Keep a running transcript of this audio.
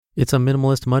It's a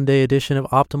Minimalist Monday edition of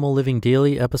Optimal Living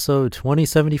Daily, episode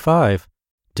 2075,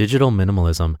 Digital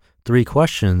Minimalism, 3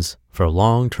 Questions for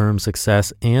Long-Term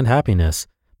Success and Happiness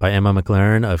by Emma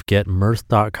McLaren of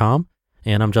GetMyrth.com.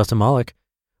 And I'm Justin Malik.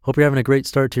 Hope you're having a great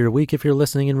start to your week if you're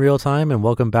listening in real time, and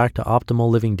welcome back to Optimal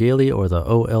Living Daily, or the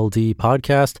OLD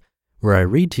podcast, where I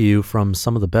read to you from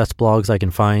some of the best blogs I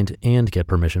can find and get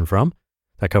permission from.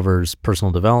 That covers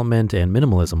personal development and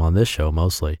minimalism on this show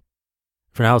mostly.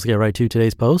 For now, let's get right to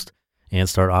today's post and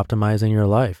start optimizing your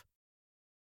life.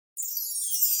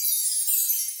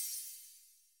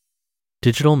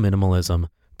 Digital Minimalism,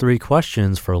 3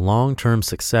 Questions for Long-Term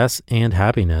Success and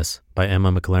Happiness by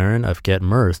Emma McLaren of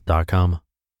GetMyrth.com.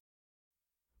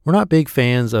 We're not big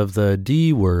fans of the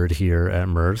D word here at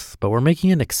Myrth, but we're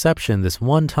making an exception this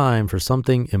one time for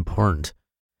something important.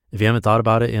 If you haven't thought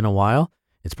about it in a while,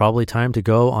 it's probably time to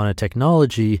go on a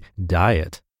technology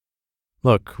diet.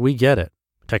 Look, we get it.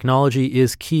 Technology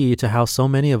is key to how so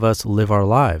many of us live our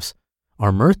lives.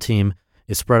 Our Myrth team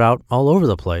is spread out all over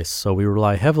the place, so we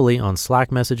rely heavily on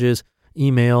Slack messages,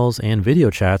 emails, and video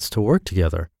chats to work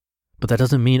together. But that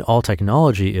doesn't mean all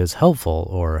technology is helpful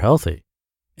or healthy.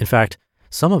 In fact,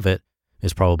 some of it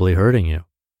is probably hurting you.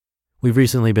 We've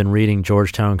recently been reading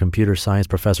Georgetown computer science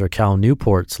professor Cal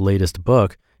Newport's latest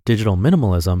book, Digital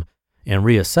Minimalism, and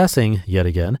reassessing, yet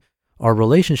again, our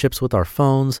relationships with our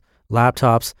phones,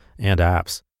 laptops, and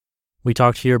apps. We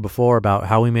talked here before about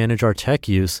how we manage our tech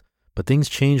use, but things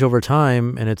change over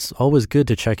time, and it's always good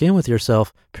to check in with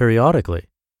yourself periodically.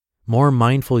 More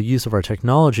mindful use of our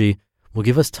technology will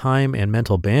give us time and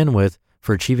mental bandwidth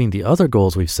for achieving the other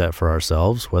goals we've set for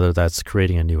ourselves, whether that's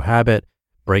creating a new habit,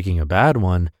 breaking a bad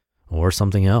one, or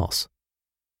something else.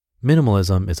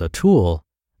 Minimalism is a tool,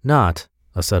 not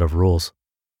a set of rules.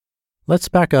 Let's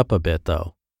back up a bit,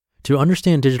 though. To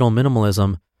understand digital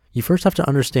minimalism, you first have to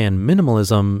understand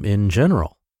minimalism in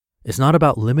general. It's not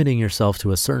about limiting yourself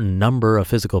to a certain number of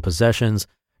physical possessions,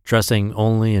 dressing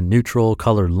only in neutral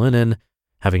colored linen,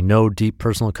 having no deep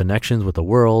personal connections with the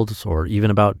world, or even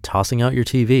about tossing out your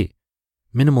TV.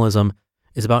 Minimalism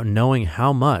is about knowing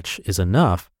how much is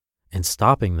enough and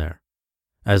stopping there.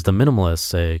 As the minimalists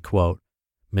say, quote,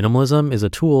 "Minimalism is a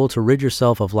tool to rid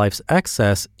yourself of life's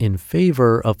excess in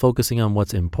favor of focusing on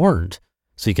what's important,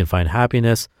 so you can find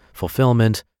happiness,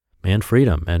 fulfillment, and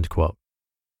freedom," end quote.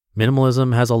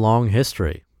 Minimalism has a long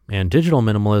history, and digital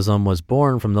minimalism was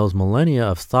born from those millennia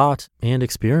of thought and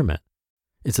experiment.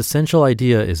 Its essential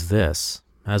idea is this: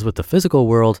 as with the physical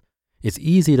world, it's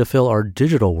easy to fill our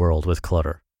digital world with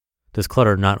clutter. This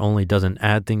clutter not only doesn't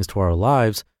add things to our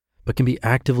lives, but can be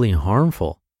actively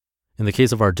harmful. In the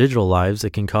case of our digital lives,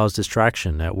 it can cause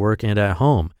distraction at work and at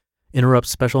home, interrupt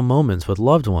special moments with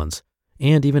loved ones,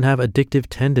 and even have addictive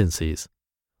tendencies.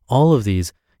 All of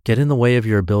these get in the way of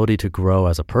your ability to grow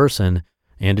as a person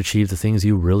and achieve the things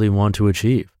you really want to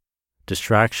achieve.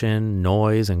 Distraction,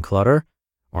 noise, and clutter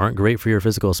aren't great for your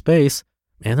physical space,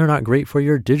 and they're not great for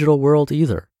your digital world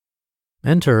either.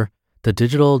 Enter the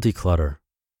digital declutter.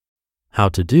 How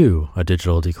to do a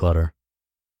digital declutter.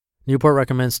 Newport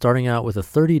recommends starting out with a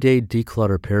 30-day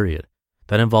declutter period.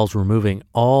 That involves removing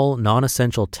all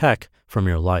non-essential tech from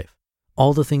your life,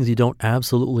 all the things you don't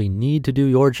absolutely need to do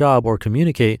your job or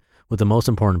communicate with the most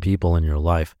important people in your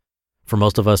life. For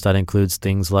most of us, that includes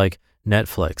things like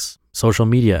Netflix, social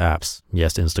media apps,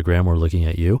 yes, Instagram, we're looking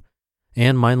at you,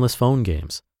 and mindless phone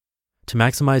games. To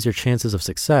maximize your chances of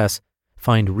success,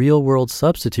 find real-world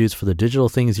substitutes for the digital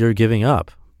things you're giving up: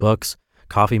 books,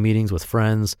 coffee meetings with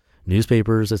friends,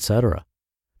 newspapers, etc.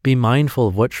 Be mindful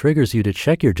of what triggers you to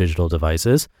check your digital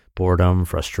devices: boredom,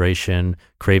 frustration,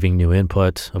 craving new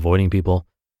input, avoiding people,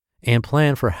 and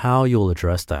plan for how you'll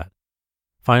address that.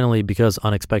 Finally, because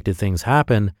unexpected things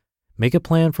happen, make a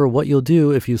plan for what you'll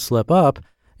do if you slip up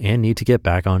and need to get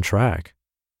back on track.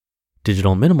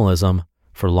 Digital minimalism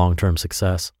for long-term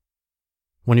success.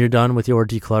 When you're done with your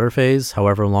declutter phase,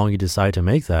 however long you decide to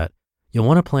make that, you'll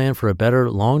want to plan for a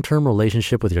better long-term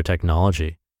relationship with your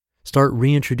technology. Start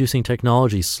reintroducing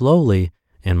technology slowly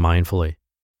and mindfully.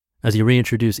 As you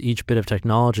reintroduce each bit of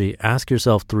technology, ask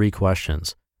yourself 3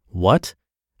 questions: what,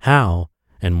 how,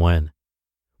 and when.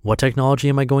 What technology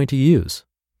am I going to use?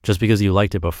 Just because you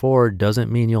liked it before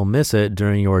doesn't mean you'll miss it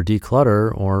during your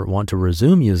declutter or want to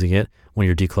resume using it when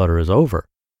your declutter is over.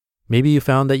 Maybe you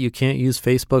found that you can't use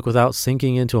Facebook without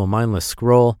sinking into a mindless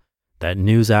scroll, that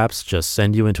news apps just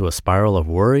send you into a spiral of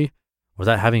worry, or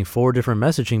that having 4 different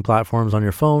messaging platforms on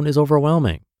your phone is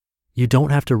overwhelming. You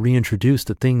don't have to reintroduce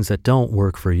the things that don't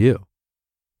work for you.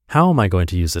 How am I going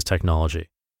to use this technology?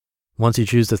 Once you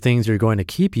choose the things you're going to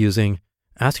keep using,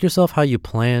 ask yourself how you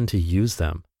plan to use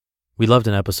them. We loved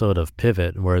an episode of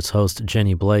Pivot where its host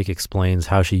Jenny Blake explains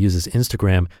how she uses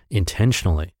Instagram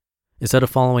intentionally. Instead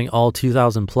of following all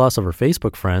 2,000 plus of her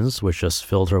Facebook friends, which just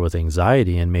filled her with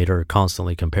anxiety and made her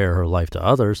constantly compare her life to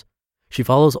others, she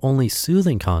follows only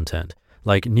soothing content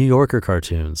like New Yorker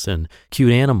cartoons and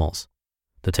cute animals.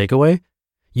 The takeaway?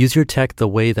 Use your tech the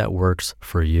way that works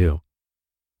for you.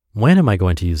 When am I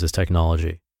going to use this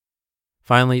technology?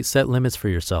 Finally, set limits for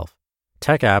yourself.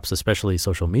 Tech apps, especially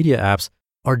social media apps,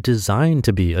 are designed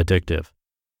to be addictive.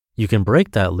 You can break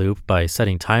that loop by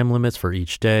setting time limits for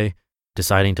each day,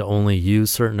 deciding to only use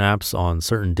certain apps on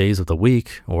certain days of the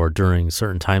week or during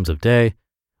certain times of day,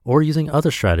 or using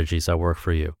other strategies that work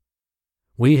for you.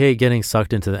 We hate getting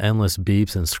sucked into the endless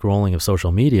beeps and scrolling of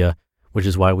social media, which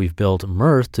is why we've built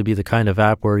Myrth to be the kind of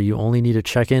app where you only need to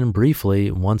check in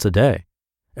briefly once a day.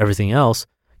 Everything else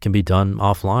can be done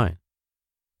offline.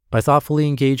 By thoughtfully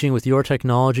engaging with your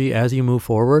technology as you move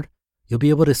forward, you'll be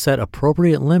able to set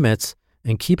appropriate limits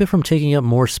and keep it from taking up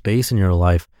more space in your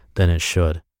life than it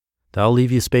should. That'll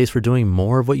leave you space for doing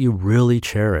more of what you really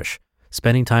cherish,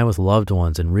 spending time with loved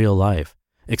ones in real life,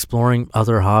 exploring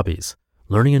other hobbies,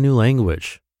 learning a new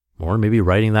language, or maybe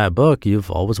writing that book you've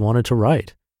always wanted to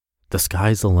write. The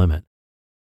sky's the limit.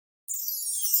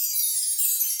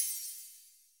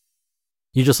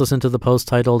 You just listened to the post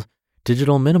titled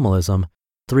Digital Minimalism,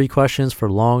 3 Questions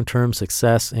for Long-Term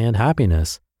Success and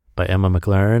Happiness by Emma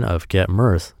McLaren of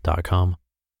GetMyrth.com.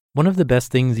 One of the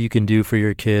best things you can do for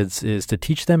your kids is to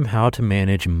teach them how to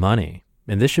manage money.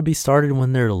 And this should be started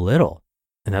when they're little.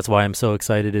 And that's why I'm so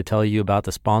excited to tell you about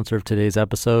the sponsor of today's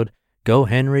episode,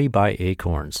 GoHenry by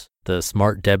Acorns, the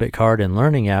smart debit card and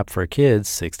learning app for kids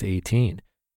 6 to 18.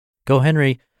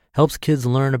 GoHenry helps kids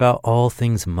learn about all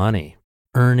things money,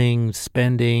 earning,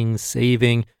 spending,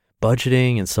 saving,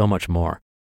 budgeting, and so much more.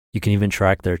 You can even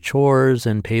track their chores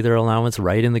and pay their allowance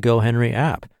right in the GoHenry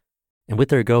app. And with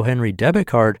their GoHenry debit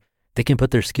card, they can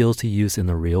put their skills to use in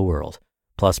the real world.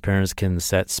 Plus, parents can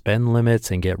set spend limits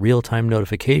and get real-time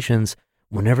notifications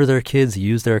whenever their kids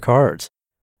use their cards.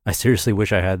 I seriously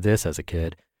wish I had this as a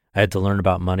kid. I had to learn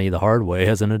about money the hard way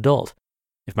as an adult.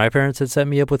 If my parents had set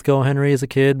me up with GoHenry as a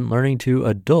kid, learning to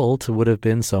adult would have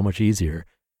been so much easier.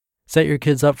 Set your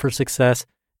kids up for success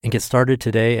and get started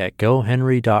today at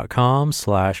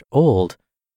gohenry.com/old.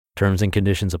 Terms and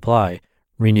conditions apply.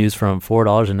 Renews from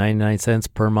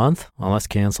 $4.99 per month unless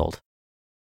canceled.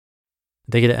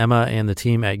 Thank you to Emma and the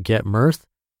team at Get Myrth.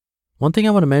 One thing I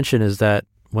want to mention is that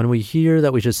when we hear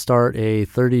that we should start a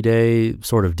 30-day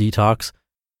sort of detox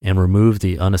and remove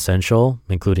the unessential,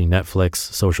 including Netflix,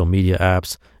 social media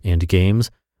apps, and games,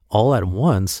 all at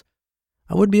once,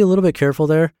 I would be a little bit careful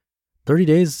there. 30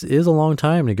 days is a long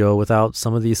time to go without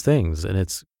some of these things, and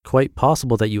it's quite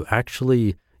possible that you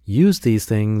actually use these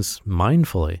things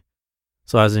mindfully.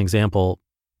 So as an example,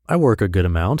 I work a good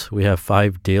amount. We have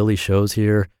 5 daily shows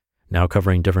here, now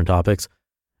covering different topics,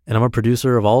 and I'm a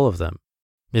producer of all of them.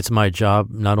 It's my job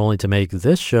not only to make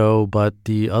this show, but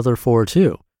the other 4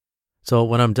 too. So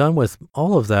when I'm done with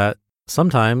all of that,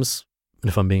 sometimes,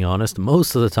 if I'm being honest,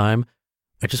 most of the time,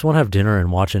 I just want to have dinner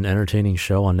and watch an entertaining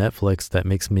show on Netflix that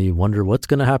makes me wonder what's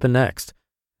going to happen next,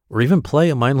 or even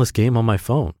play a mindless game on my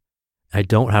phone. I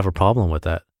don't have a problem with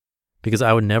that because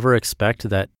I would never expect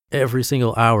that every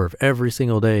single hour of every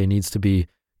single day needs to be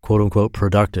quote unquote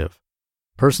productive.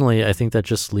 Personally, I think that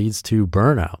just leads to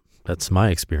burnout. That's my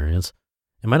experience.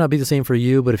 It might not be the same for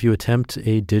you, but if you attempt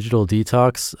a digital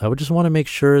detox, I would just want to make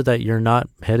sure that you're not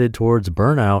headed towards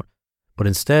burnout, but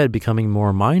instead becoming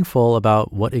more mindful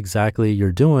about what exactly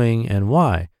you're doing and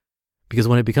why. Because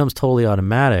when it becomes totally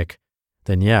automatic,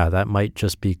 then yeah, that might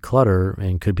just be clutter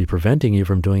and could be preventing you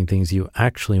from doing things you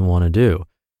actually want to do.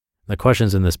 The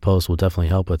questions in this post will definitely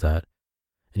help with that.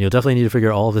 And you'll definitely need to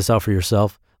figure all of this out for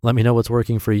yourself. Let me know what's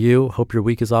working for you. Hope your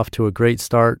week is off to a great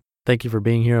start. Thank you for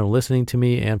being here and listening to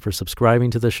me and for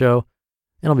subscribing to the show.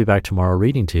 And I'll be back tomorrow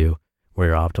reading to you where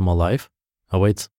your optimal life awaits.